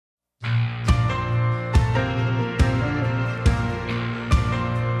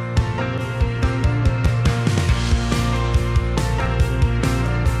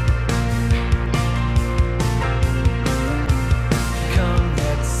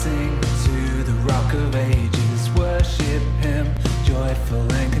rock of ages. Worship him,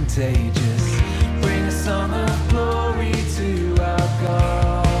 joyful and contagious. Bring a song of glory to our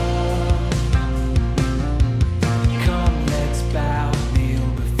God. Come, let's bow, kneel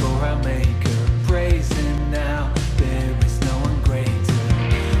before our Maker. Praise him now, there is no one greater.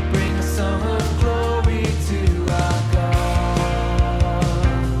 Bring a song of glory to our God.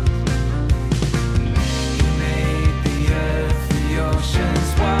 He made the earth, the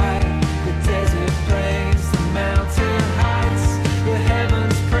oceans wide, the desert plains, the mountain heights, the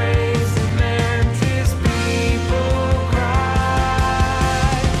heavens praise, the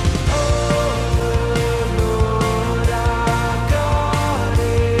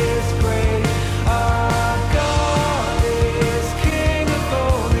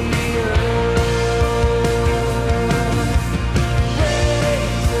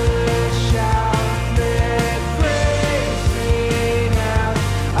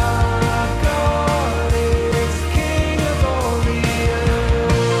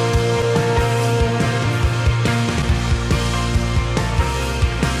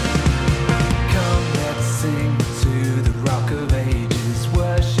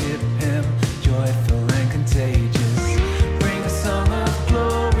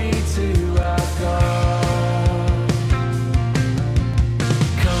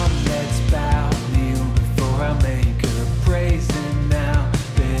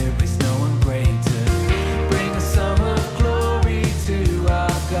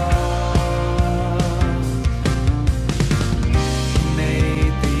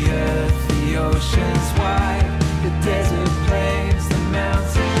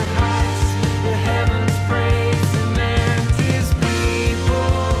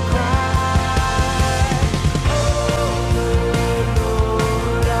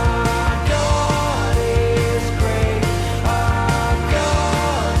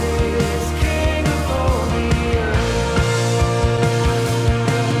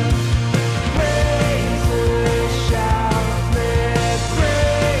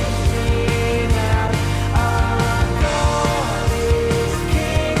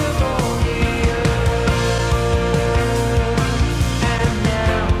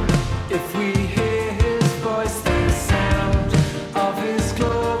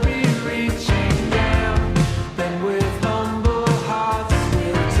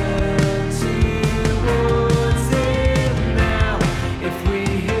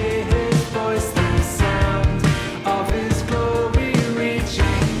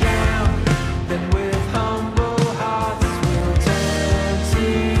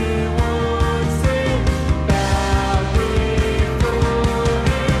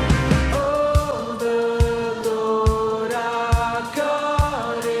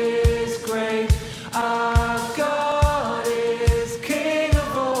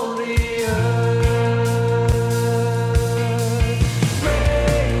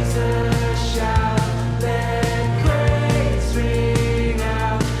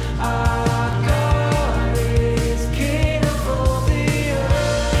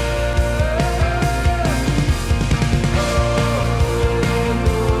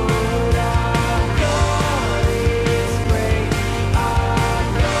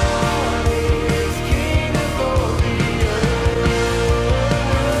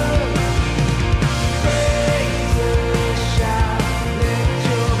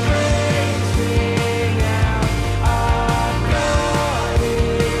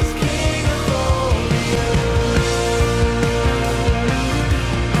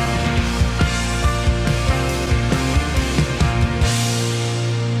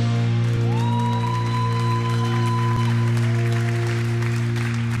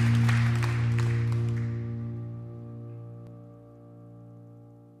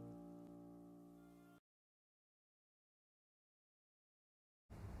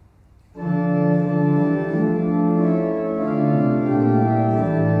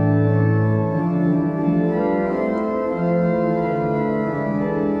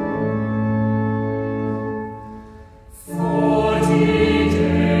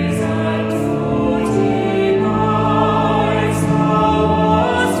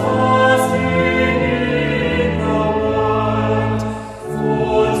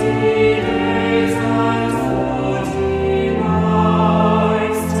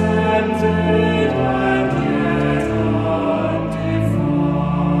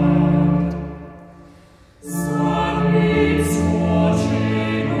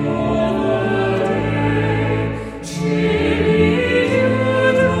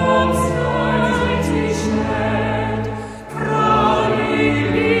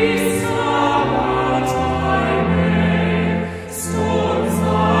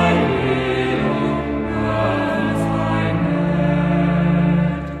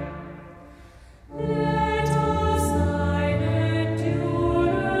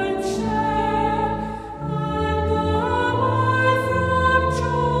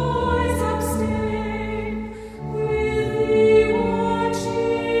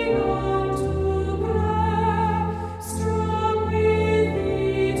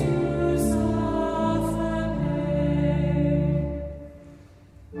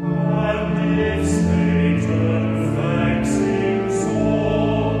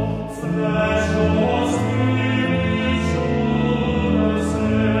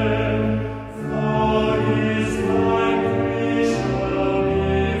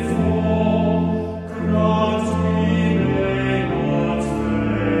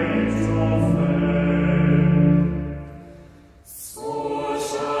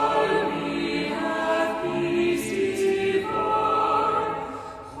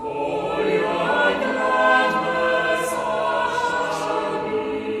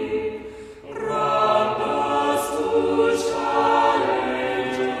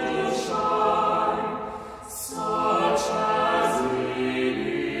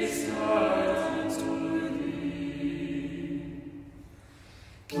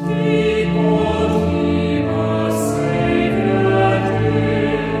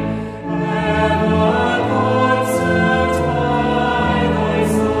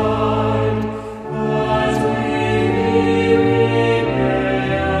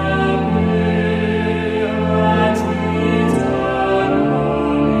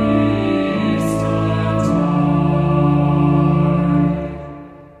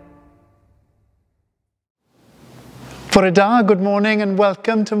Bore da, good morning and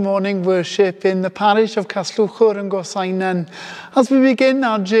welcome to morning worship in the parish of Caslwchwr and Gorsainan as we begin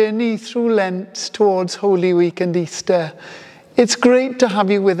our journey through Lent towards Holy Week and Easter. It's great to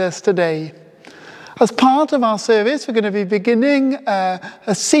have you with us today. As part of our service, we're going to be beginning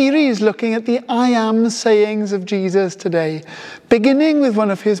a series looking at the I am sayings of Jesus today, beginning with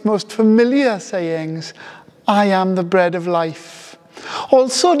one of his most familiar sayings, I am the bread of life.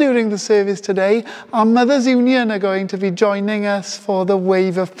 Also during the service today, our Mothers Union are going to be joining us for the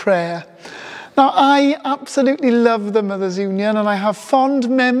wave of prayer. Now, I absolutely love the Mothers Union and I have fond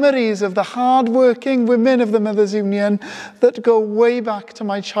memories of the hard-working women of the Mothers Union that go way back to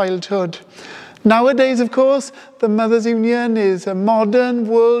my childhood. Nowadays, of course, the Mothers Union is a modern,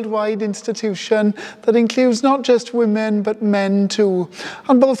 worldwide institution that includes not just women, but men too.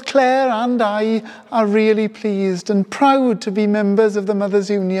 And both Claire and I are really pleased and proud to be members of the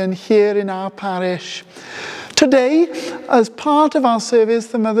Mothers Union here in our parish. Today, as part of our service,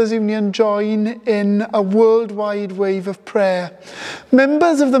 the Mothers Union join in a worldwide wave of prayer.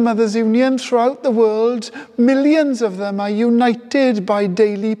 Members of the Mothers Union throughout the world, millions of them are united by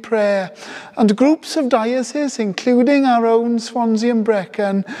daily prayer. And groups of dioceses, including our own Swansea and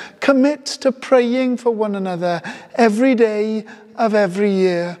Brecon, commit to praying for one another every day of every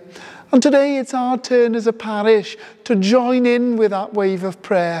year. And today it's our turn as a parish to join in with that wave of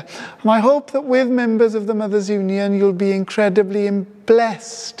prayer. And I hope that with members of the Mothers Union, you'll be incredibly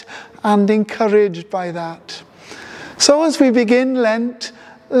blessed and encouraged by that. So as we begin Lent,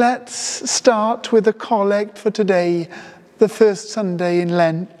 let's start with the collect for today, the first Sunday in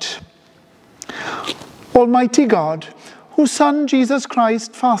Lent. Almighty God, whose Son Jesus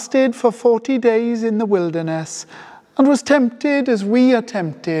Christ fasted for 40 days in the wilderness, and was tempted as we are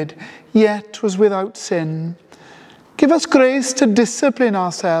tempted, yet was without sin. Give us grace to discipline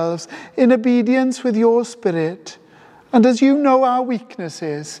ourselves in obedience with your Spirit, and as you know our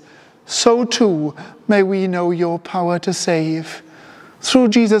weaknesses, so too may we know your power to save. Through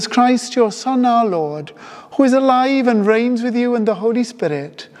Jesus Christ, your Son, our Lord, who is alive and reigns with you in the Holy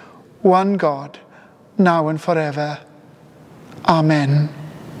Spirit, one God, now and forever. Amen.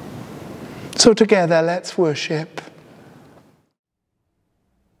 So together, let's worship.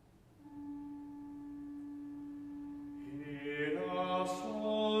 Thy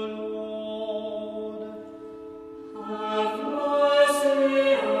throne, O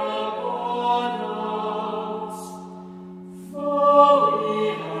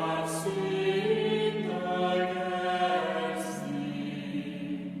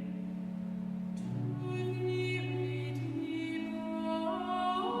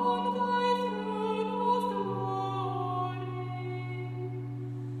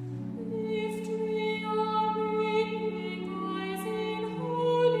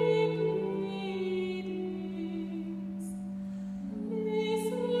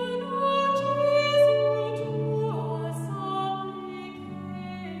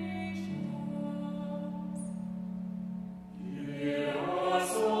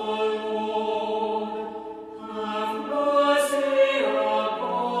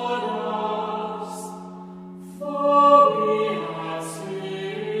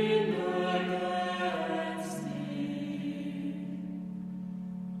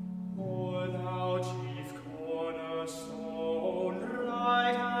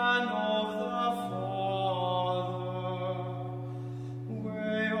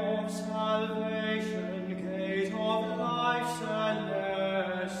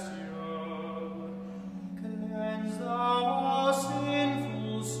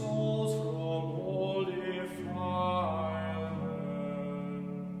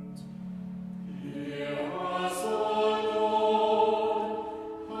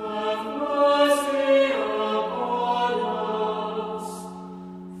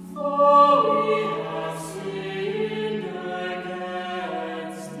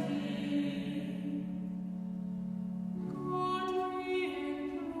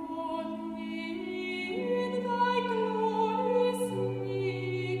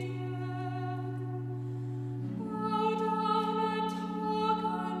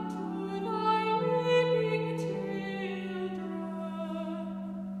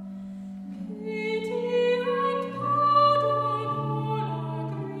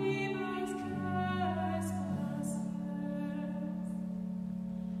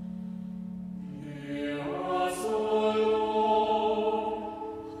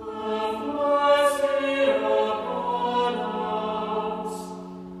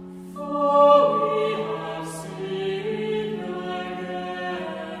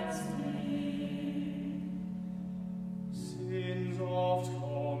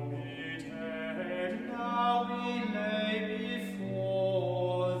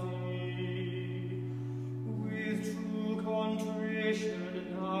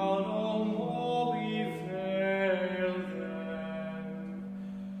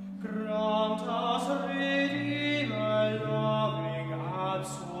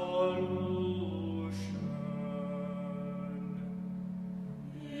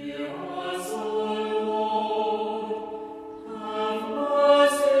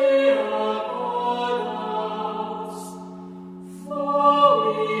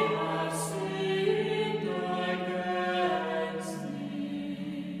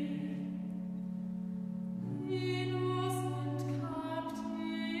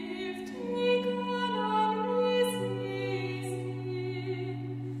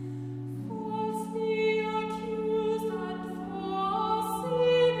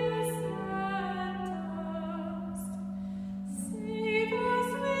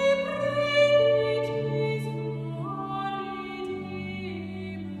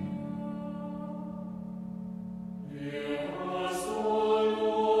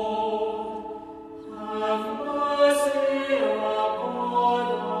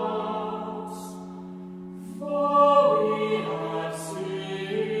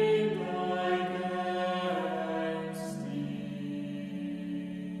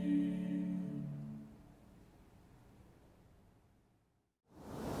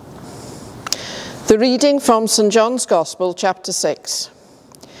The reading from St. John's Gospel, chapter 6.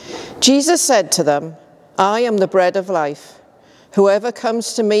 Jesus said to them, "I am the bread of life. Whoever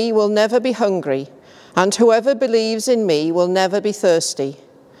comes to me will never be hungry, and whoever believes in me will never be thirsty.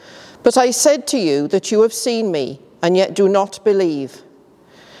 But I said to you that you have seen me, and yet do not believe.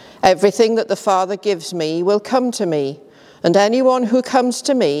 Everything that the Father gives me will come to me, and anyone who comes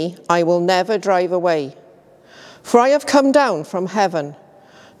to me I will never drive away. For I have come down from heaven,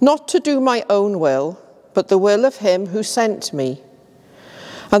 not to do my own will, but the will of him who sent me.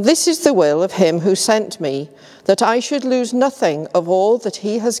 And this is the will of him who sent me, that I should lose nothing of all that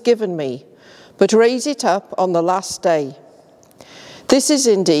he has given me, but raise it up on the last day. This is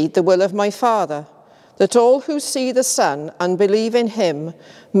indeed the will of my Father, that all who see the Son and believe in him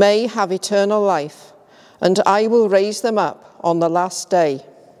may have eternal life, and I will raise them up on the last day."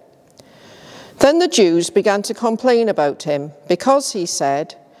 Then the Jews began to complain about him, because he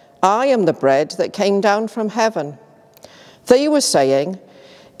said, "I am the bread that came down from heaven." They were saying,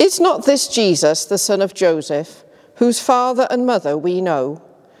 "Is not this Jesus, the son of Joseph, whose father and mother we know?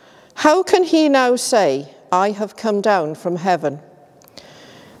 How can he now say, 'I have come down from heaven'?"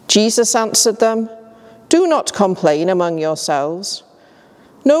 Jesus answered them, "Do not complain among yourselves.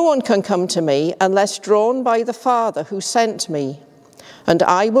 No one can come to me unless drawn by the Father who sent me, and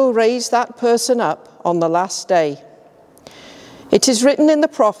I will raise that person up on the last day. It is written in the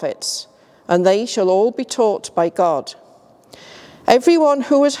prophets, and they shall all be taught by God. Everyone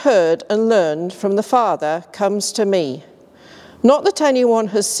who has heard and learned from the Father comes to me. Not that anyone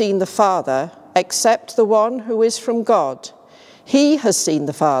has seen the Father, except the one who is from God. He has seen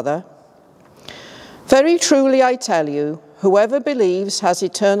the Father. Very truly I tell you, whoever believes has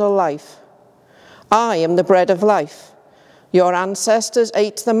eternal life. I am the bread of life. Your ancestors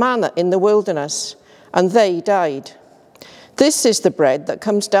ate the manna in the wilderness, and they died. This is the bread that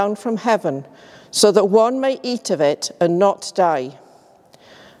comes down from heaven, so that one may eat of it and not die.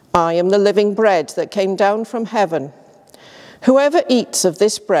 I am the living bread that came down from heaven. Whoever eats of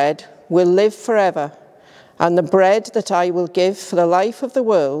this bread will live forever, and the bread that I will give for the life of the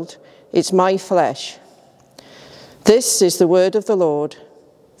world is my flesh." This is the word of the Lord.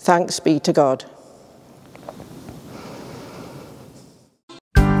 Thanks be to God.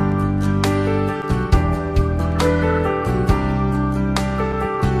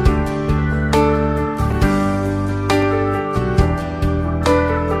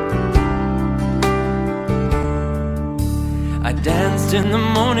 I danced in the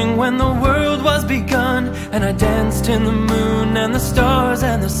morning when the world was begun, and I danced in the moon and the stars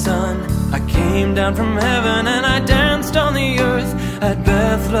and the sun. I came down from heaven and I danced on the earth. At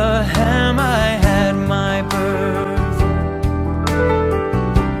Bethlehem I had my birth.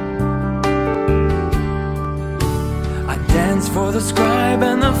 I danced for the scribe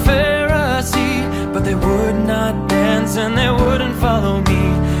and the Pharisee, but they would not dance and they wouldn't follow me.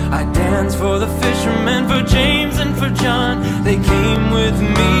 I danced for the fishermen, for James and for John. They came with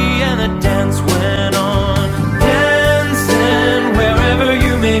me and the dance went on. Dancing wherever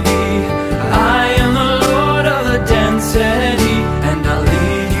you may be, I am the Lord of the dance, said he, and I'll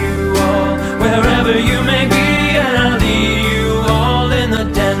lead you all wherever you may be, and I'll lead you all in the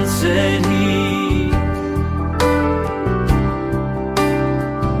dance, said he.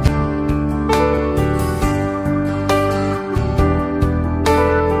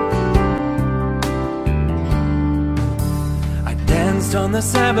 On the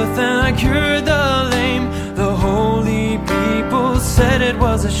Sabbath and I cured the lame. The holy people said it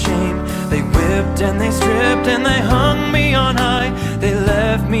was a shame. They whipped and they stripped and they hung me on high. They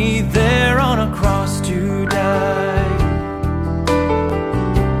left me there on a cross to die.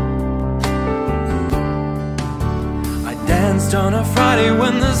 I danced on a Friday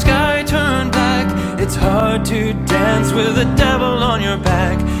when the sky turned black. It's hard to dance with the devil on your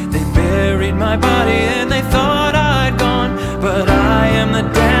back. They buried my body and they thought I'd gone, but I am the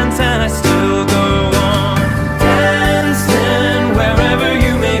dance and I still go on. Dancing wherever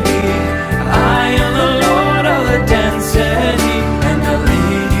you may be, I am the Lord of the dance, said he, and I'll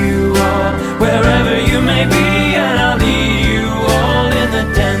lead you all wherever you may be, and I'll lead you all in the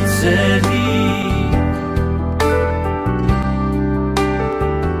dance, said he.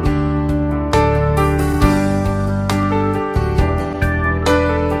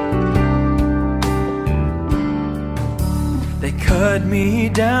 Cut me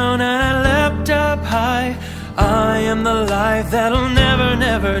down and I leapt up high. I am the life that'll never,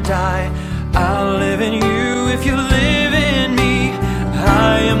 never die. I'll live in you if you live in me.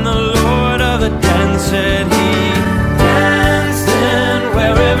 I am the Lord of the dance, said he. Dancing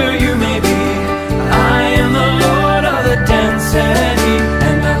wherever you may be, I am the Lord of the dance, said he,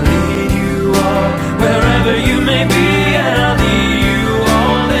 and I'll lead you all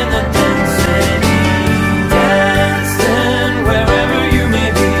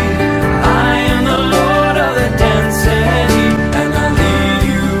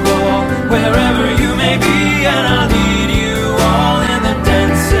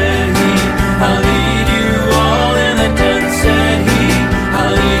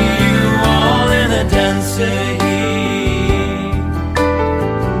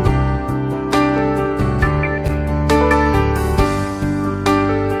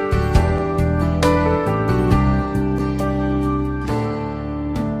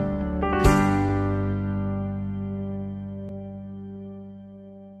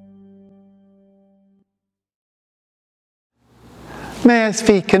May I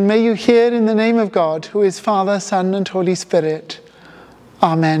speak, and may you hear in the name of God, who is Father, Son, and Holy Spirit.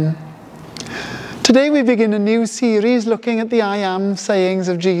 Amen. Today we begin a new series looking at the I Am sayings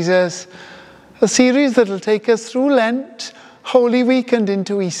of Jesus, a series that will take us through Lent, Holy Week, and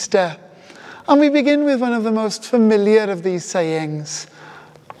into Easter. And we begin with one of the most familiar of these sayings,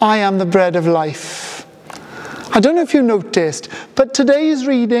 I am the bread of life. I don't know if you noticed, but today's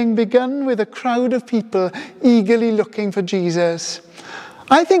reading began with a crowd of people eagerly looking for Jesus.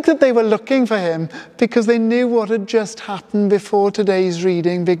 I think that they were looking for him because they knew what had just happened before today's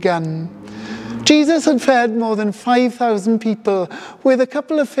reading began. Jesus had fed more than 5,000 people with a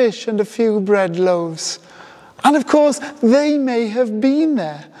couple of fish and a few bread loaves. And of course, they may have been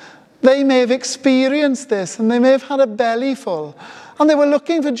there. They may have experienced this, and they may have had a belly full. And they were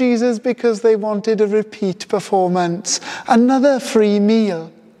looking for Jesus because they wanted a repeat performance, another free meal.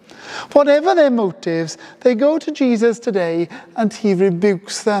 Whatever their motives, they go to Jesus today and he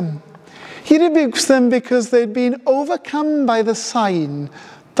rebukes them. He rebukes them because they'd been overcome by the sign,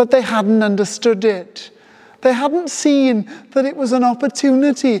 but they hadn't understood it. They hadn't seen that it was an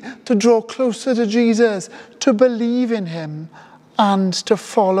opportunity to draw closer to Jesus, to believe in him, and to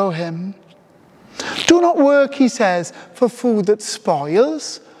follow him. Do not work, he says, for food that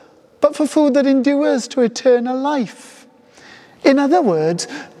spoils, but for food that endures to eternal life. In other words,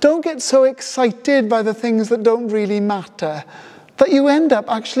 don't get so excited by the things that don't really matter that you end up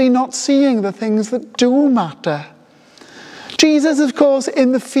actually not seeing the things that do matter. Jesus, of course,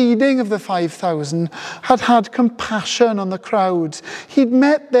 in the feeding of the 5,000, had compassion on the crowds. He'd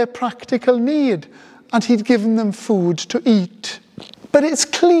met their practical need and he'd given them food to eat. But it's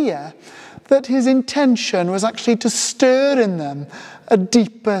clear that his intention was actually to stir in them a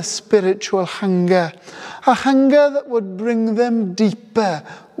deeper spiritual hunger, a hunger that would bring them deeper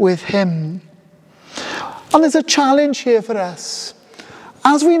with him. And there's a challenge here for us.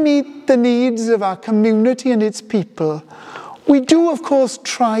 As we meet the needs of our community and its people, we do, of course,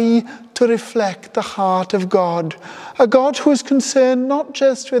 try to reflect the heart of God, a God who is concerned not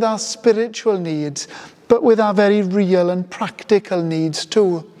just with our spiritual needs, but with our very real and practical needs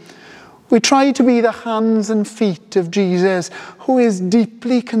too. We try to be the hands and feet of Jesus, who is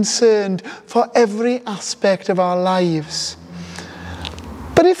deeply concerned for every aspect of our lives.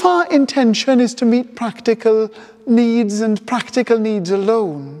 But if our intention is to meet practical needs and practical needs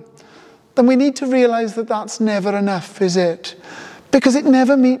alone, then we need to realize that that's never enough, is it? Because it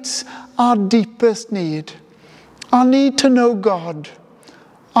never meets our deepest need, our need to know God,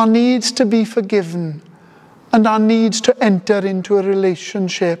 our needs to be forgiven, and our needs to enter into a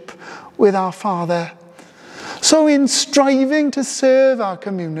relationship with our Father. So in striving to serve our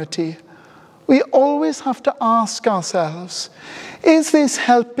community, we always have to ask ourselves, is this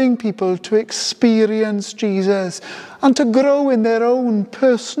helping people to experience Jesus and to grow in their own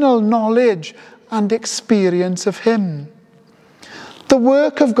personal knowledge and experience of him? The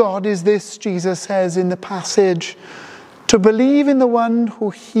work of God is this, Jesus says in the passage, to believe in the one who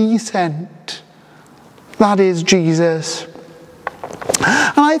he sent. That is Jesus.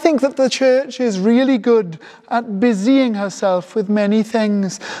 And I think that the church is really good at busying herself with many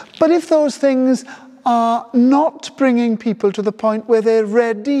things. But if those things are not bringing people to the point where they're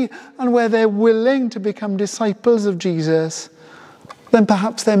ready and where they're willing to become disciples of Jesus, then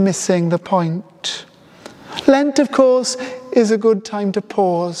perhaps they're missing the point. Lent, of course, is a good time to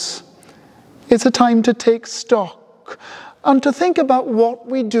pause. It's a time to take stock and to think about what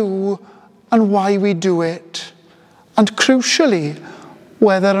we do and why we do it. And crucially,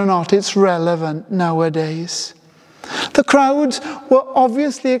 whether or not it's relevant nowadays. The crowds were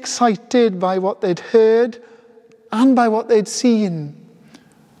obviously excited by what they'd heard and by what they'd seen.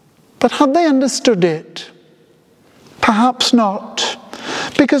 But had they understood it? Perhaps not.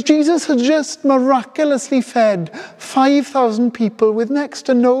 Because Jesus had just miraculously fed 5,000 people with next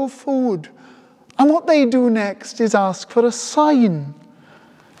to no food. And what they do next is ask for a sign.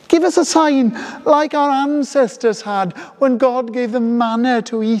 Give us a sign like our ancestors had when God gave them manna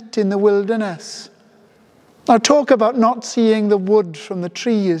to eat in the wilderness. Now talk about not seeing the wood from the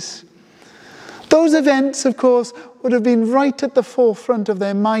trees. Those events, of course, would have been right at the forefront of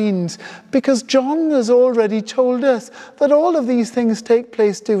their minds because John has already told us that all of these things take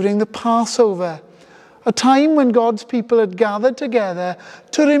place during the Passover, a time when God's people had gathered together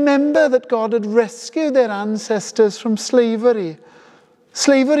to remember that God had rescued their ancestors from slavery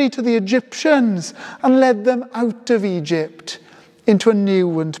to the Egyptians, and led them out of Egypt into a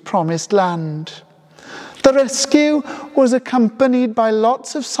new and promised land. The rescue was accompanied by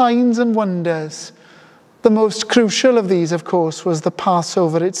lots of signs and wonders, The most crucial of these, of course, was the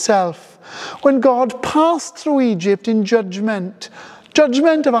Passover itself, when God passed through Egypt in judgment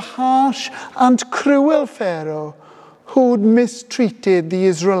of a harsh and cruel Pharaoh who'd mistreated the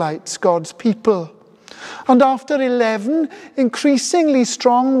Israelites, God's people. And after 11 increasingly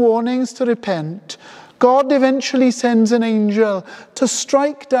strong warnings to repent, God eventually sends an angel to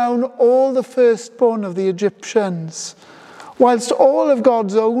strike down all the firstborn of the Egyptians, whilst all of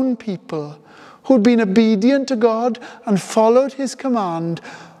God's own people, who'd been obedient to God and followed his command,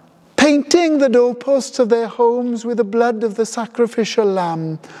 painting the doorposts of their homes with the blood of the sacrificial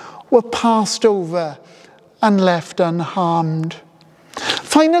lamb, were passed over and left unharmed.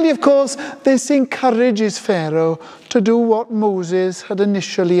 Finally, of course, this encourages Pharaoh to do what Moses had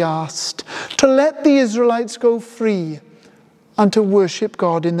initially asked, to let the Israelites go free and to worship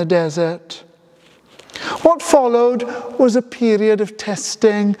God in the desert. What followed was a period of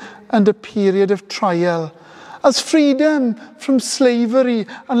testing and a period of trial, as freedom from slavery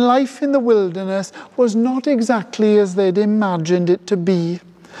and life in the wilderness was not exactly as they'd imagined it to be.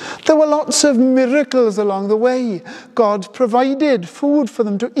 There were lots of miracles along the way. God provided food for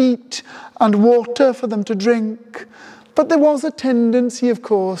them to eat and water for them to drink. But there was a tendency, of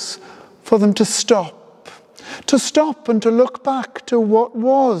course, for them to stop and to look back to what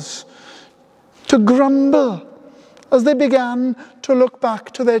was, to grumble as they began to look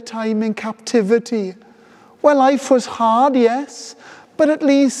back to their time in captivity, where life was hard, yes, but at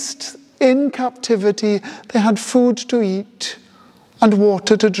least in captivity they had food to eat and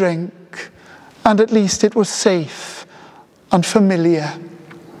water to drink, and at least it was safe and familiar.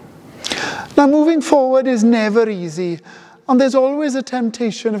 Now, moving forward is never easy, and there's always a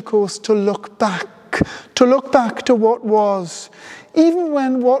temptation, of course, to look back to what was, even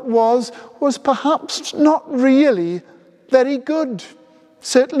when what was perhaps not really very good,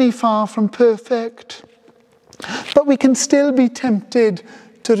 certainly far from perfect. But we can still be tempted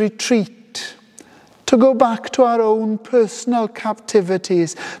to retreat, to go back to our own personal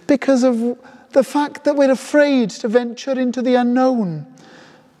captivities because of the fact that we're afraid to venture into the unknown,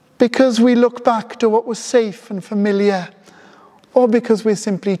 because we look back to what was safe and familiar, or because we're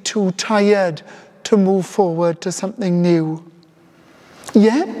simply too tired to move forward to something new.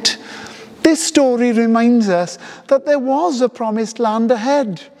 Yet, this story reminds us that there was a promised land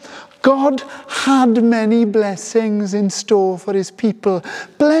ahead. God had many blessings in store for his people,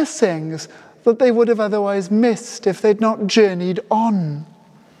 blessings that they would have otherwise missed if they'd not journeyed on.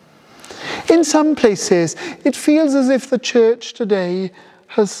 In some places, it feels as if the church today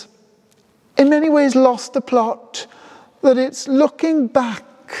has, in many ways, lost the plot, that it's looking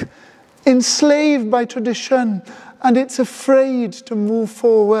back, enslaved by tradition, and it's afraid to move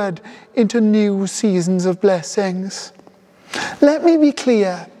forward into new seasons of blessings. Let me be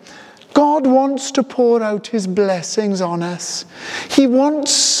clear. God wants to pour out his blessings on us. He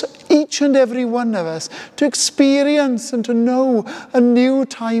wants each and every one of us to experience and to know a new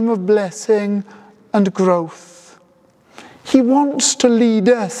time of blessing and growth. He wants to lead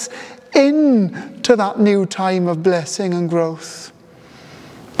us into that new time of blessing and growth.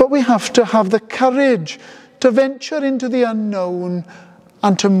 But we have to have the courage to venture into the unknown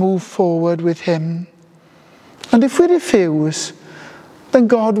and to move forward with him. And if we refuse, then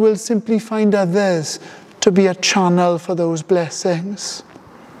God will simply find others to be a channel for those blessings.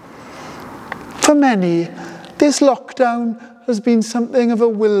 For many, this lockdown has been something of a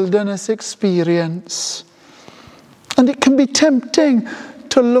wilderness experience. And it can be tempting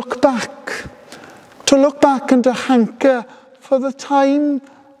to look back and to hanker for the time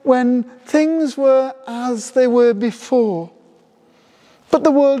when things were as they were before. But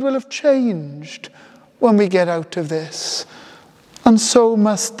the world will have changed when we get out of this. And so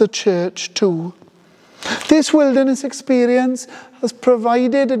must the church too. This wilderness experience has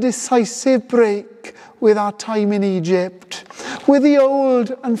provided a decisive break with our time in Egypt, with the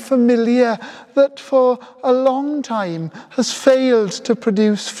old and familiar that for a long time has failed to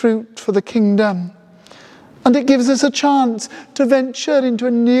produce fruit for the kingdom. And it gives us a chance to venture into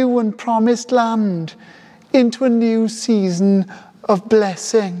a new and promised land, into a new season of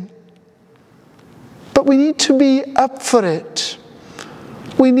blessing. But we need to be up for it.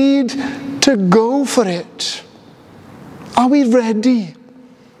 We need to go for it. Are we ready?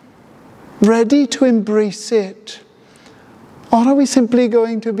 Ready to embrace it? Or are we simply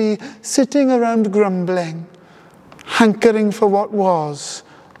going to be sitting around grumbling, hankering for what was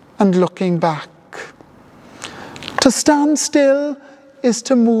and looking back? To stand still is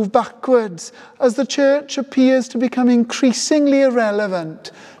to move backwards as the church appears to become increasingly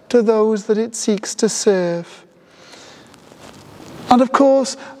irrelevant to those that it seeks to serve. And of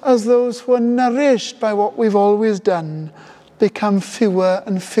course, as those who are nourished by what we've always done become fewer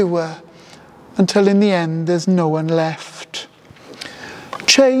and fewer, until in the end there's no one left.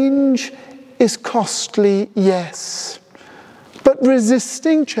 Change is costly, yes, but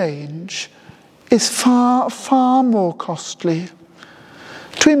resisting change is far, far more costly.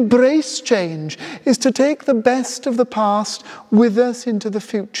 To embrace change is to take the best of the past with us into the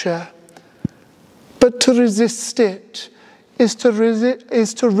future. But to resist it is to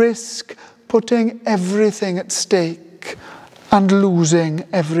risk putting everything at stake and losing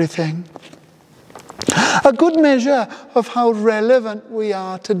everything. A good measure of how relevant we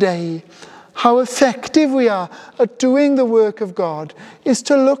are today, how effective we are at doing the work of God, is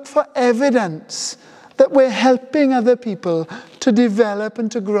to look for evidence that we're helping other people to develop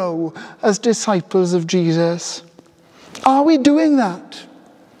and to grow as disciples of Jesus. Are we doing that?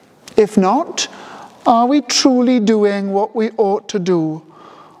 If not, are we truly doing what we ought to do?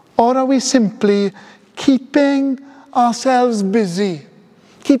 Or are we simply keeping ourselves busy,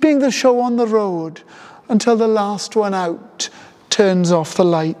 keeping the show on the road until the last one out turns off the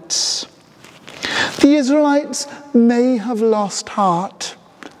lights? The Israelites may have lost heart,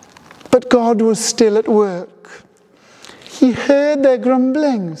 but God was still at work. He heard their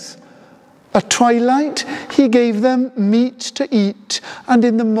grumblings. At twilight, he gave them meat to eat, and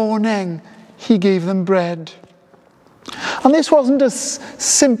in the morning, he gave them bread. And this wasn't a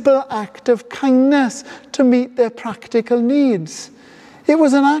simple act of kindness to meet their practical needs. It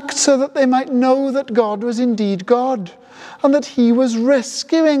was an act so that they might know that God was indeed God, and that he was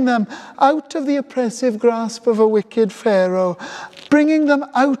rescuing them out of the oppressive grasp of a wicked Pharaoh, bringing them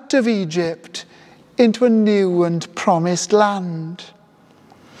out of Egypt into a new and promised land.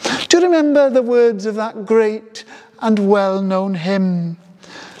 Do you remember the words of that great and well-known hymn?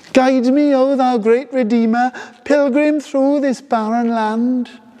 Guide me, O thou great Redeemer, pilgrim through this barren land.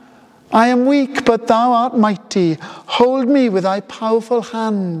 I am weak, but thou art mighty. Hold me with thy powerful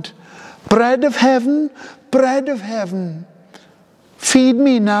hand. Bread of heaven, feed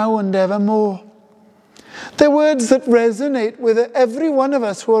me now and evermore. They're words that resonate with every one of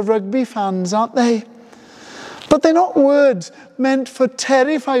us who are rugby fans, aren't they? But they're not words meant for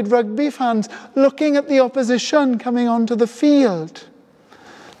terrified rugby fans looking at the opposition coming onto the field.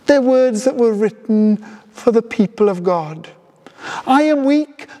 They're words that were written for the people of God. I am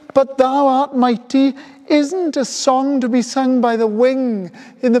weak, but thou art mighty isn't a song to be sung by the wing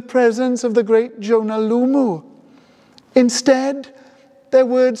in the presence of the great Jonah Lumu. Instead, they're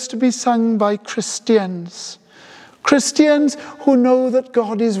words to be sung by Christians. Christians who know that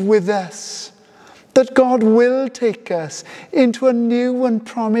God is with us, that God will take us into a new and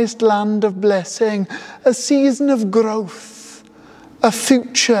promised land of blessing, a season of growth, a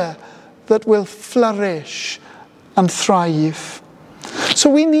future that will flourish and thrive. So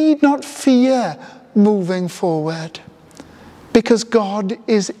we need not fear moving forward, because God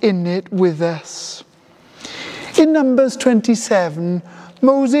is in it with us. In Numbers 27,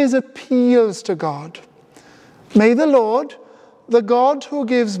 Moses appeals to God. May the Lord, the God who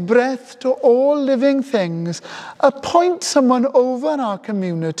gives breath to all living things, appoint someone over our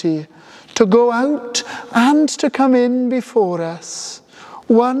community to go out and to come in before us,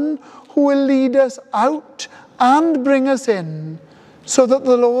 one who will lead us out and bring us in, so that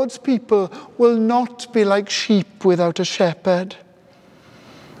the Lord's people will not be like sheep without a shepherd.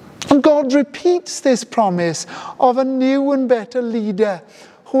 And God repeats this promise of a new and better leader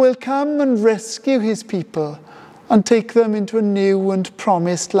who will come and rescue his people and take them into a new and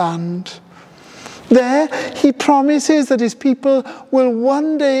promised land. There, he promises that his people will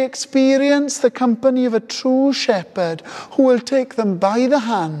one day experience the company of a true shepherd who will take them by the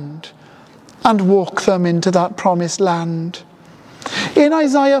hand and walk them into that promised land. In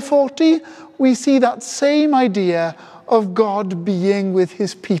Isaiah 40, we see that same idea of God being with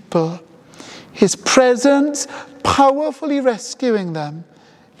his people. His presence, powerfully rescuing them,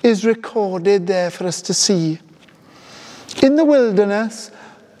 is recorded there for us to see. In the wilderness,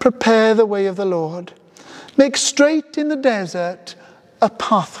 prepare the way of the Lord. Make straight in the desert a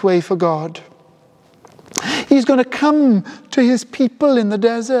pathway for God. He's going to come to his people in the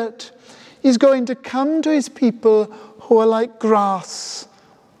desert. He's going to come to his people who are like grass,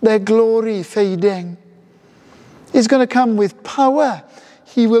 their glory fading. He's going to come with power.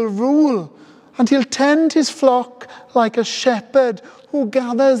 He will rule, and he'll tend his flock like a shepherd who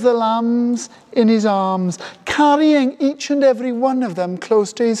gathers the lambs in his arms, carrying each and every one of them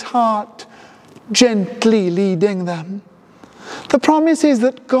close to his heart, gently leading them. The promise is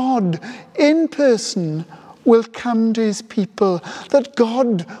that God, in person, will come to his people, that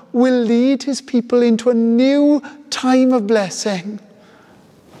God will lead his people into a new time of blessing,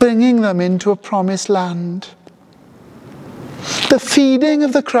 bringing them into a promised land. The feeding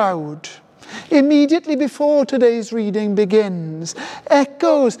of the crowd, immediately before today's reading begins,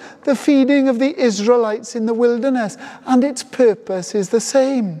 echoes the feeding of the Israelites in the wilderness, and its purpose is the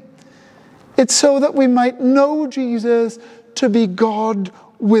same. It's so that we might know Jesus to be God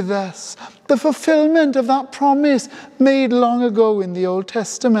with us, the fulfillment of that promise made long ago in the Old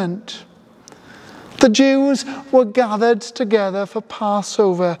Testament. The Jews were gathered together for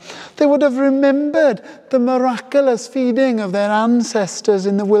Passover. They would have remembered the miraculous feeding of their ancestors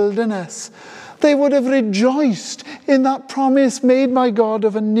in the wilderness. They would have rejoiced in that promise made by God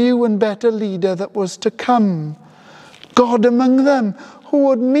of a new and better leader that was to come. God among them, who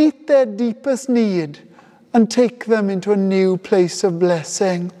would meet their deepest need and take them into a new place of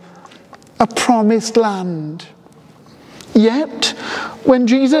blessing, a promised land. Yet, when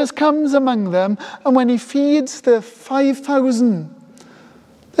Jesus comes among them and when he feeds the 5,000,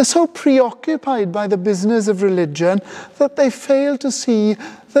 they're so preoccupied by the business of religion that they fail to see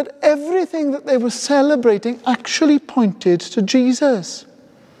that everything that they were celebrating actually pointed to Jesus.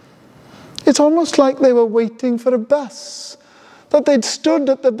 It's almost like they were waiting for a bus, that they'd stood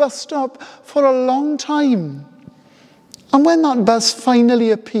at the bus stop for a long time. And when that bus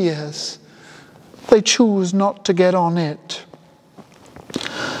finally appears, they choose not to get on it.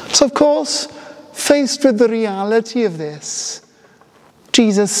 So, of course, faced with the reality of this,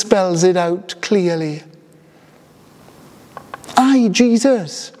 Jesus spells it out clearly. I,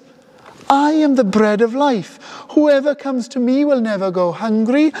 Jesus, I am the bread of life. Whoever comes to me will never go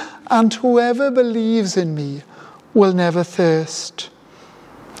hungry, and whoever believes in me will never thirst.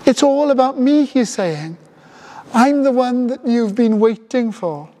 It's all about me, he's saying. I'm the one that you've been waiting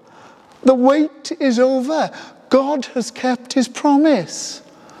for. The wait is over. God has kept his promise.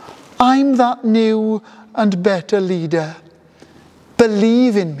 I'm that new and better leader.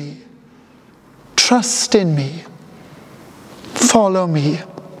 Believe in me. Trust in me. Follow me.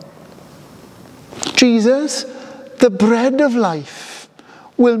 Jesus, the bread of life,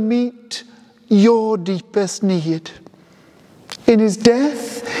 will meet your deepest need. In his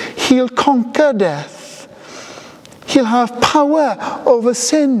death, he'll conquer death. He'll have power over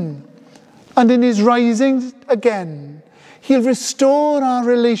sin. And in his rising again, he'll restore our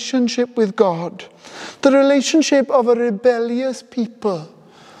relationship with God, the relationship of a rebellious people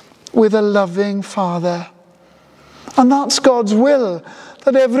with a loving Father. And that's God's will,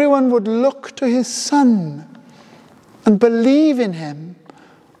 that everyone would look to his Son and believe in him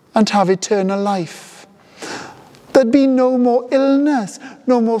and have eternal life. There'd be no more illness,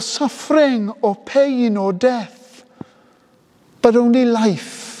 no more suffering or pain or death, but only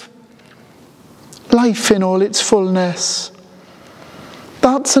life. Life in all its fullness.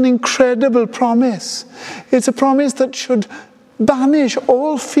 That's an incredible promise. It's a promise that should banish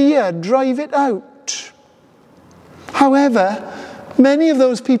all fear, drive it out. However, many of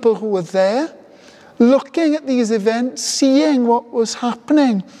those people who were there, looking at these events, seeing what was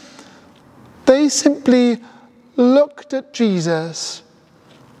happening, they simply looked at Jesus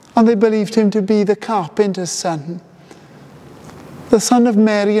and they believed him to be the carpenter's son, the son of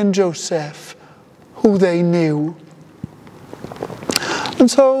Mary and Joseph, who they knew. And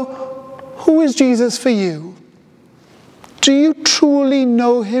so, who is Jesus for you? Do you truly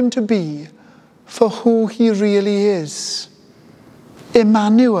know him to be for who he really is?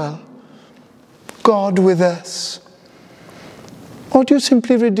 Emmanuel, God with us. Or do you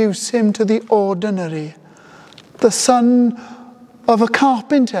simply reduce him to the ordinary, the son of a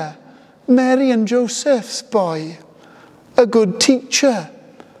carpenter, Mary and Joseph's boy, a good teacher,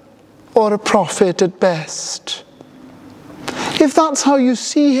 or a prophet at best? If that's how you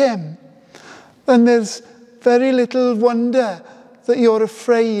see him, then there's very little wonder that you're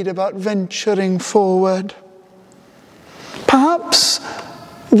afraid about venturing forward. Perhaps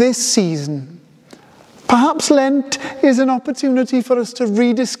this season, perhaps Lent is an opportunity for us to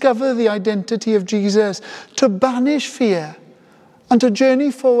rediscover the identity of Jesus, to banish fear, and to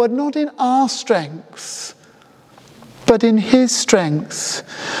journey forward not in our strength, but in his strength,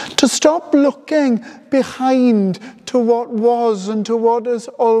 to stop looking behind to what was and to what has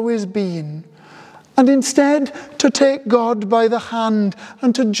always been, and instead to take God by the hand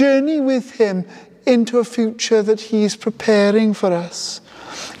and to journey with him into a future that he's preparing for us,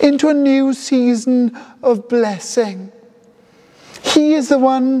 into a new season of blessing. He is the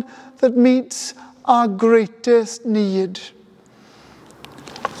one that meets our greatest need.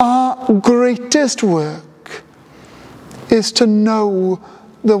 Our greatest work is to know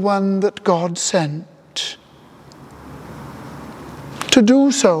the one that God sent. To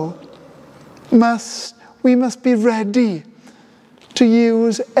do so, we must be ready to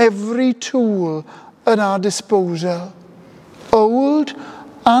use every tool at our disposal, old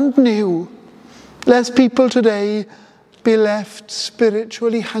and new, lest people today be left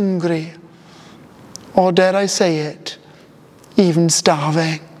spiritually hungry, or dare I say it, even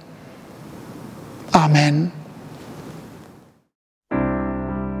starving. Amen.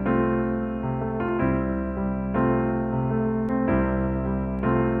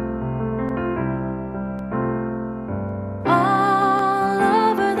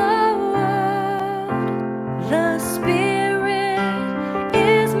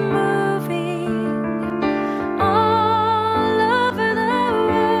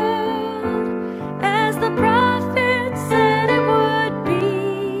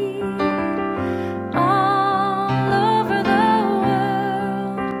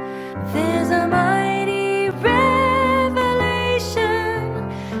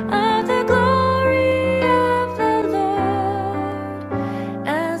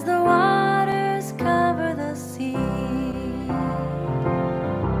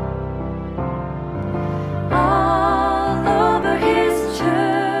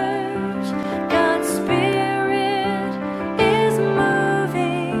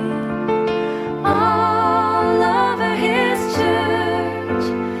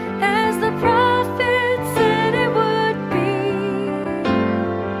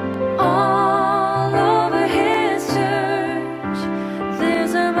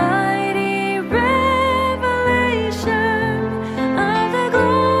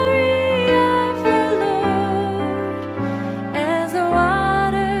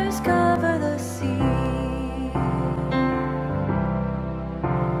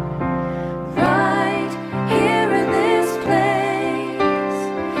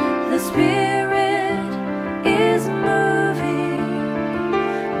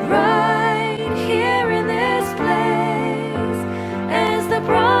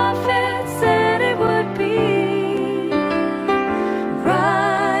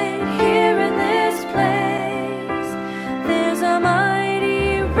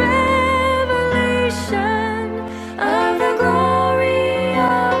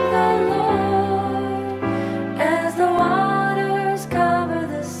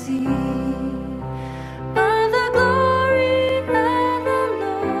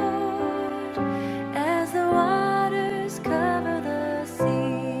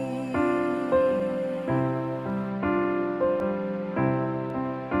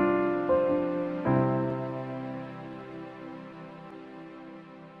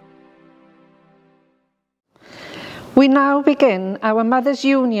 We now begin our Mothers'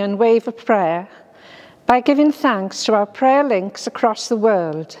 Union wave of prayer by giving thanks to our prayer links across the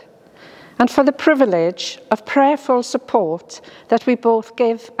world and for the privilege of prayerful support that we both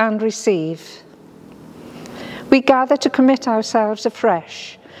give and receive. We gather to commit ourselves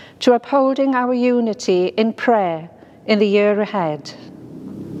afresh to upholding our unity in prayer in the year ahead.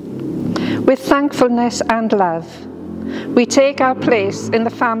 With thankfulness and love, we take our place in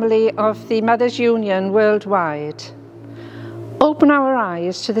the family of the Mothers' Union worldwide. Open our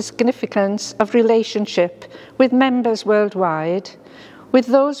eyes to the significance of relationship with members worldwide, with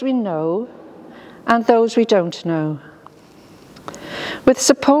those we know and those we don't know. With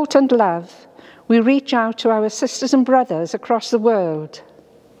support and love, we reach out to our sisters and brothers across the world.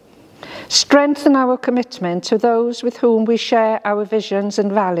 Strengthen our commitment to those with whom we share our visions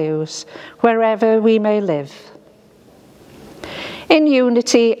and values, wherever we may live. In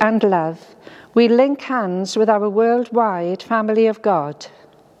unity and love, we link hands with our worldwide family of God.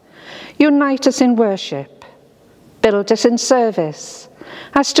 Unite us in worship, build us in service,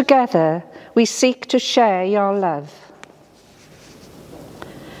 as together we seek to share your love.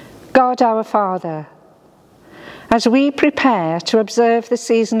 God our Father, as we prepare to observe the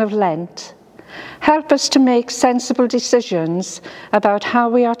season of Lent, help us to make sensible decisions about how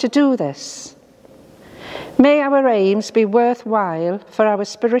we are to do this. May our aims be worthwhile for our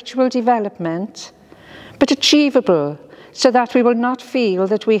spiritual development, but achievable so that we will not feel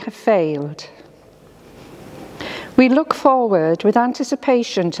that we have failed. We look forward with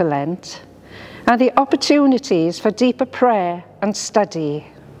anticipation to Lent and the opportunities for deeper prayer and study.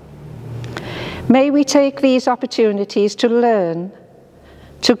 May we take these opportunities to learn,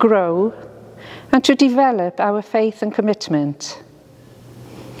 to grow, and to develop our faith and commitment.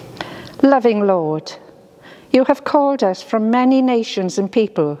 Loving Lord, you have called us from many nations and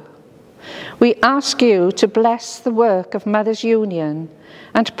people. We ask you to bless the work of Mothers' Union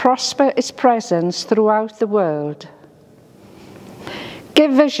and prosper its presence throughout the world.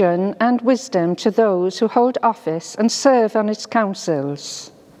 Give vision and wisdom to those who hold office and serve on its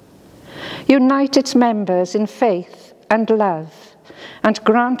councils. Unite its members in faith and love, and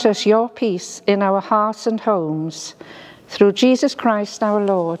grant us your peace in our hearts and homes. Through Jesus Christ our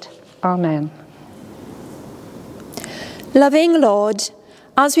Lord. Amen. Loving Lord,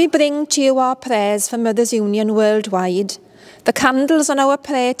 as we bring to you our prayers for Mothers Union worldwide, the candles on our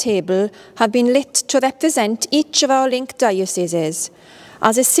prayer table have been lit to represent each of our linked dioceses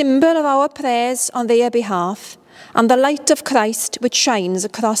as a symbol of our prayers on their behalf and the light of Christ which shines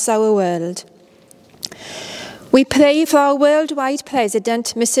across our world. We pray for our worldwide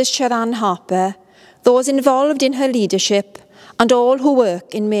President, Mrs. Sharon Harper, those involved in her leadership, and all who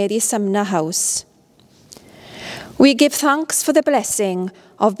work in Mary Sumner House. We give thanks for the blessing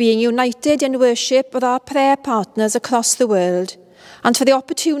of being united in worship with our prayer partners across the world, and for the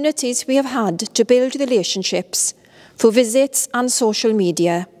opportunities we have had to build relationships through visits and social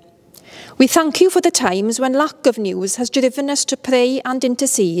media. We thank you for the times when lack of news has driven us to pray and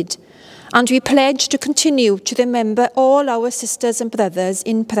intercede, and we pledge to continue to remember all our sisters and brothers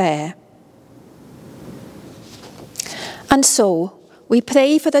in prayer. And so, we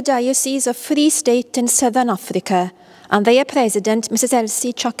pray for the Diocese of Free State in Southern Africa and their President, Mrs.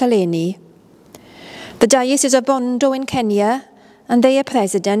 Elsie Chakaleni, the Diocese of Bondo in Kenya and their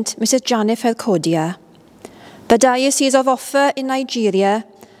President, Mrs. Jennifer Kodia, the Diocese of Offa in Nigeria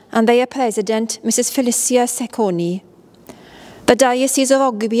and their President, Mrs. Felicia Sekoni, the Diocese of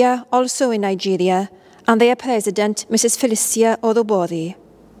Ogbia, also in Nigeria, and their President, Mrs. Felicia Orobori,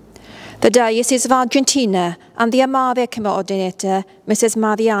 the Diocese of Argentina and the Amare Coordinator, Mrs.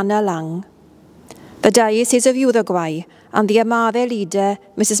 Mariana Lang, the Diocese of Uruguay and the Amare leader,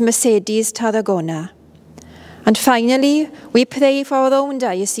 Mrs. Mercedes Tarragona. And finally, we pray for our own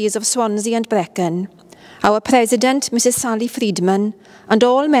Diocese of Swansea and Brecon, our President, Mrs. Sally Friedman, and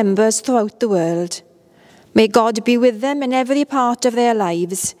all members throughout the world. May God be with them in every part of their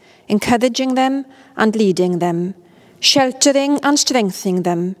lives, encouraging them and leading them, sheltering and strengthening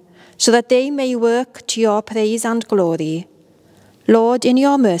them, so that they may work to your praise and glory. Lord, in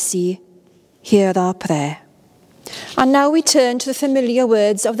your mercy, hear our prayer. And now we turn to the familiar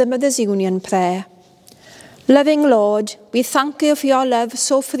words of the Mothers Union prayer. Loving Lord, we thank you for your love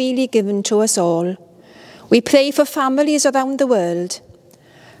so freely given to us all. We pray for families around the world.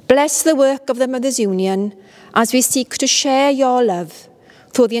 Bless the work of the Mothers Union as we seek to share your love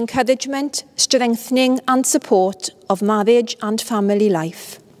through the encouragement, strengthening and support of marriage and family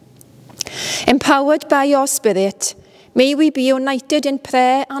life. Empowered by your Spirit, may we be united in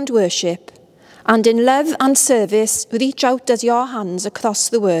prayer and worship, and in love and service reach out as your hands across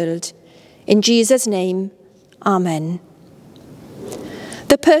the world. In Jesus' name, Amen.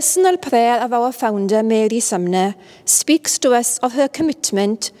 The personal prayer of our founder, Mary Sumner, speaks to us of her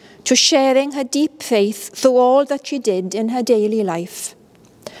commitment to sharing her deep faith through all that she did in her daily life.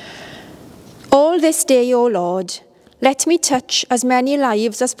 All this day, O Lord, let me touch as many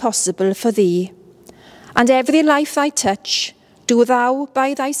lives as possible for thee, and every life I touch, do thou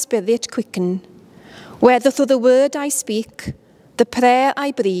by thy Spirit quicken, whether through the word I speak, the prayer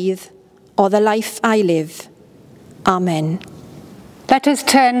I breathe, or the life I live. Amen. Let us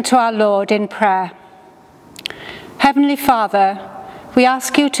turn to our Lord in prayer. Heavenly Father, we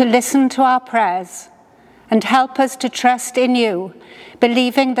ask you to listen to our prayers and help us to trust in you,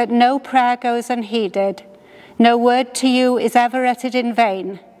 believing that no prayer goes unheeded, no word to you is ever uttered in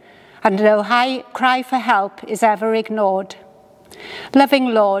vain, and no cry for help is ever ignored.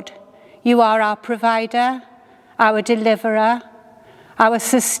 Loving Lord, you are our provider, our deliverer, our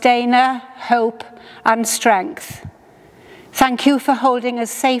sustainer, hope and strength. Thank you for holding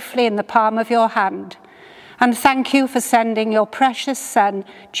us safely in the palm of your hand, and thank you for sending your precious Son,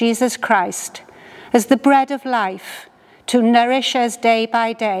 Jesus Christ, as the bread of life to nourish us day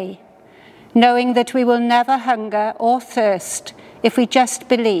by day, knowing that we will never hunger or thirst if we just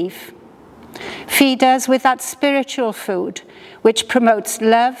believe. Feed us with that spiritual food which promotes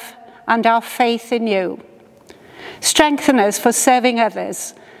love and our faith in you. Strengthen us for serving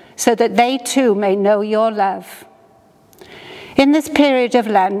others so that they too may know your love. In this period of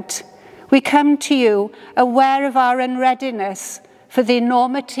Lent, we come to you aware of our unreadiness for the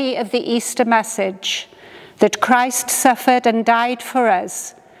enormity of the Easter message, that Christ suffered and died for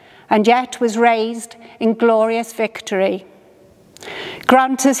us, and yet was raised in glorious victory.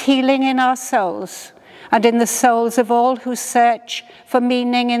 Grant us healing in our souls and in the souls of all who search for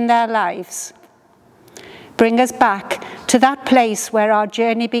meaning in their lives. Bring us back to that place where our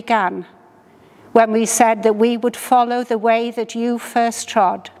journey began, when we said that we would follow the way that you first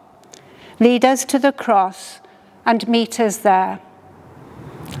trod. Lead us to the cross and meet us there.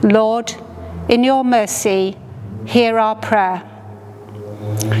 Lord, in your mercy, hear our prayer.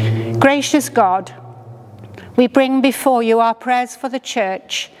 Gracious God, we bring before you our prayers for the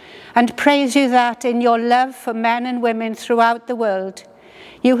Church and praise you that in your love for men and women throughout the world,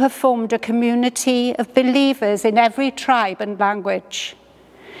 you have formed a community of believers in every tribe and language.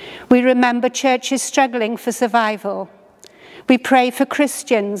 We remember churches struggling for survival. We pray for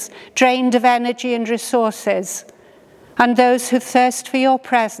Christians drained of energy and resources, and those who thirst for your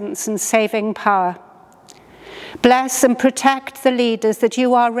presence and saving power. Bless and protect the leaders that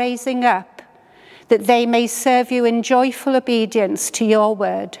you are raising up, that they may serve you in joyful obedience to your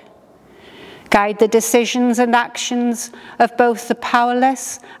word. Guide the decisions and actions of both the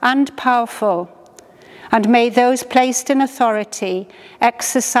powerless and powerful, and may those placed in authority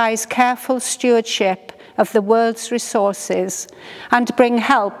exercise careful stewardship of the world's resources and bring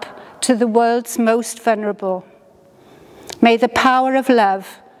help to the world's most vulnerable. May the power of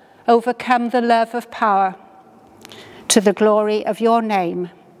love overcome the love of power, to the glory of your name.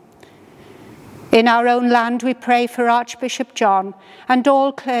 In our own land, we pray for Archbishop John and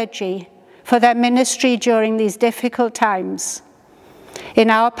all clergy for their ministry during these difficult times.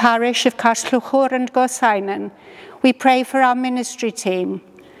 In our parish of Caslwchwr and Gorsainon, we pray for our ministry team,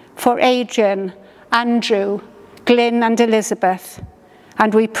 for Adrian, Andrew, Glyn and Elizabeth,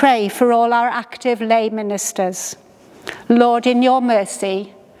 and we pray for all our active lay ministers. Lord, in your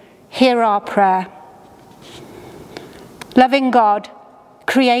mercy, hear our prayer. Loving God,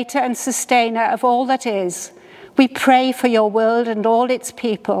 creator and sustainer of all that is, we pray for your world and all its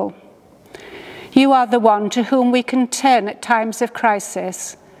people. You are the one to whom we can turn at times of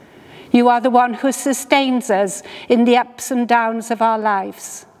crisis. You are the one who sustains us in the ups and downs of our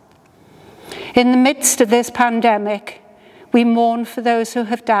lives. In the midst of this pandemic, we mourn for those who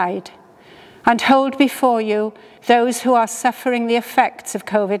have died and hold before you those who are suffering the effects of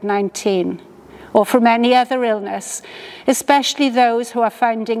COVID-19 or from any other illness, especially those who are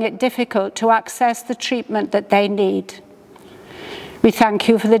finding it difficult to access the treatment that they need. We thank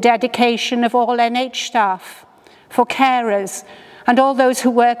you for the dedication of all NH staff, for carers, and all those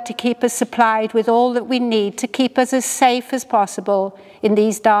who work to keep us supplied with all that we need to keep us as safe as possible in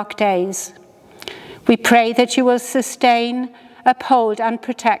these dark days. We pray that you will sustain, uphold, and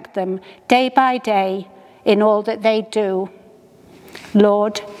protect them day by day in all that they do.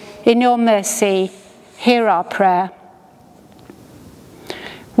 Lord, in your mercy, hear our prayer.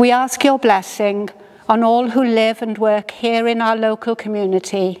 We ask your blessing on all who live and work here in our local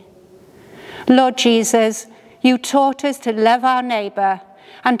community. Lord Jesus, you taught us to love our neighbour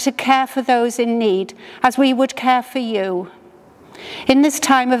and to care for those in need as we would care for you. In this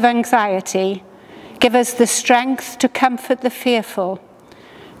time of anxiety, give us the strength to comfort the fearful,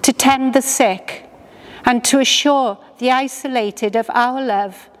 to tend the sick, and to assure the isolated of our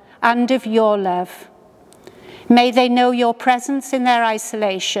love and of your love. May they know your presence in their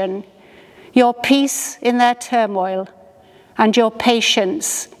isolation, your peace in their turmoil, and your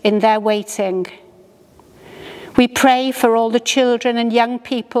patience in their waiting. We pray for all the children and young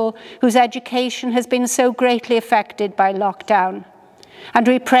people whose education has been so greatly affected by lockdown. And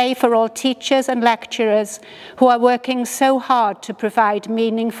we pray for all teachers and lecturers who are working so hard to provide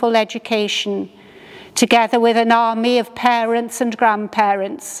meaningful education, together with an army of parents and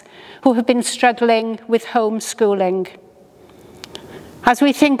grandparents who have been struggling with homeschooling. As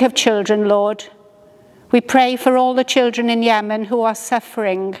we think of children, Lord, we pray for all the children in Yemen who are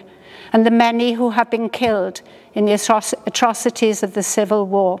suffering and the many who have been killed in the atrocities of the civil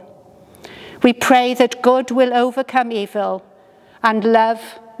war. We pray that good will overcome evil and love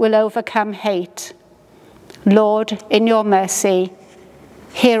will overcome hate. Lord, in your mercy,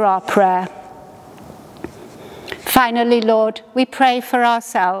 hear our prayer. Finally, Lord, we pray for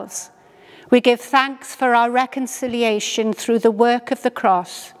ourselves. We give thanks for our reconciliation through the work of the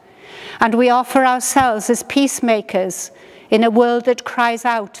cross, and we offer ourselves as peacemakers in a world that cries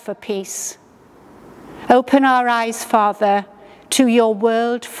out for peace. Open our eyes, Father, to your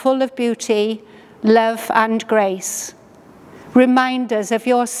world full of beauty, love, and grace. Remind us of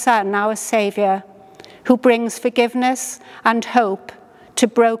your Son, our Saviour, who brings forgiveness and hope to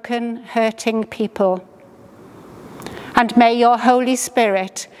broken, hurting people. And may your Holy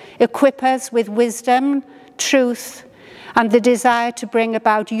Spirit equip us with wisdom, truth, and the desire to bring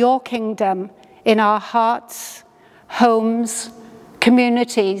about your kingdom in our hearts, homes,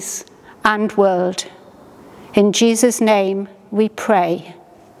 communities, and world. In Jesus' name we pray.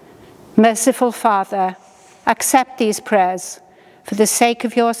 Merciful Father, accept these prayers for the sake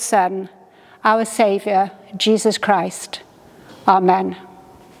of your Son, our Saviour, Jesus Christ. Amen.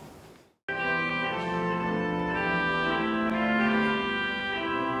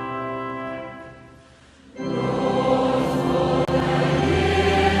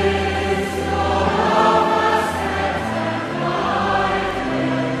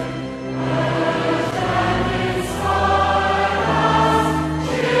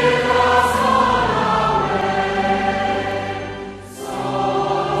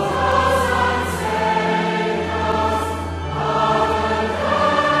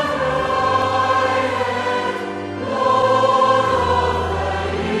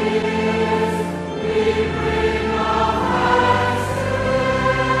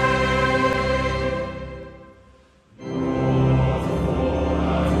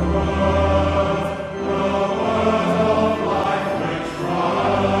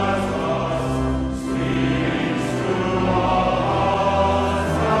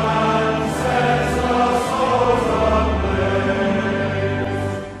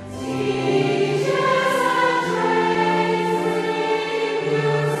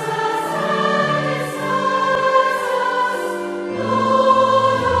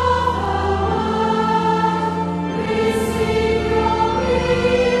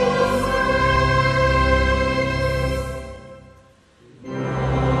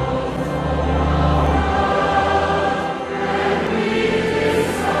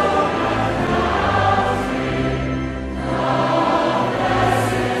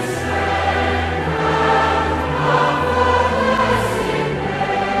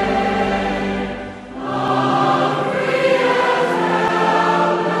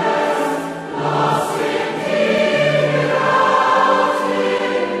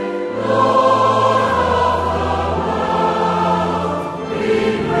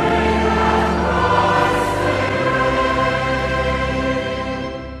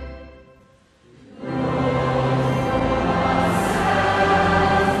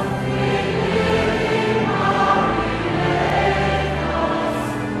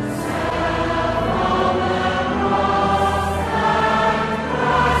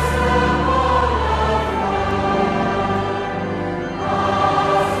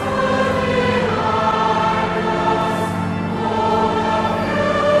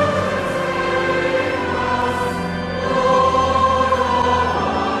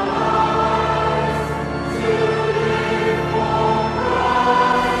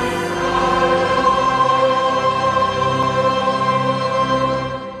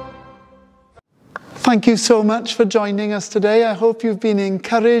 Thank you so much for joining us today. I hope you've been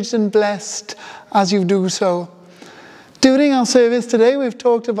encouraged and blessed as you do so. During our service today, we've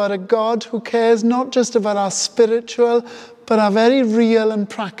talked about a God who cares not just about our spiritual, but our very real and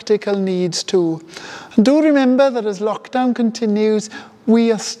practical needs too. And do remember that as lockdown continues,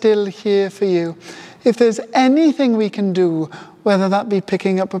 we are still here for you. If there's anything we can do, whether that be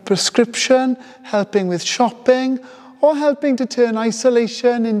picking up a prescription, helping with shopping, or helping to turn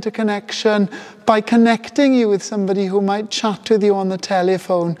isolation into connection by connecting you with somebody who might chat with you on the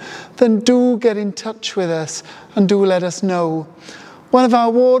telephone, then do get in touch with us and do let us know. One of our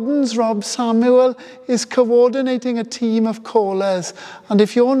wardens, Rob Samuel, is coordinating a team of callers. And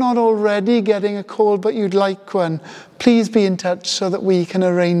if you're not already getting a call but you'd like one, please be in touch so that we can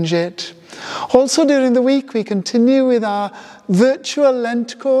arrange it. Also during the week, we continue with our virtual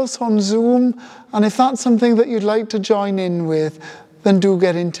Lent course on Zoom. And if that's something that you'd like to join in with, then do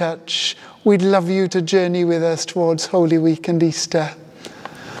get in touch. We'd love you to journey with us towards Holy Week and Easter.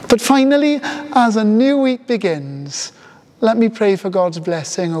 But finally, as a new week begins, let me pray for God's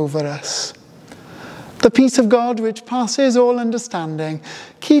blessing over us. The peace of God, which passes all understanding,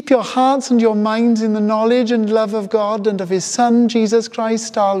 keep your hearts and your minds in the knowledge and love of God and of his Son, Jesus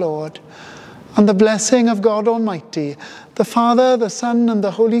Christ our Lord. And the blessing of God Almighty, the Father, the Son, and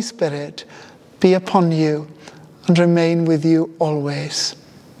the Holy Spirit, be upon you and remain with you always.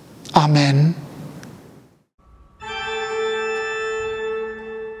 Amen.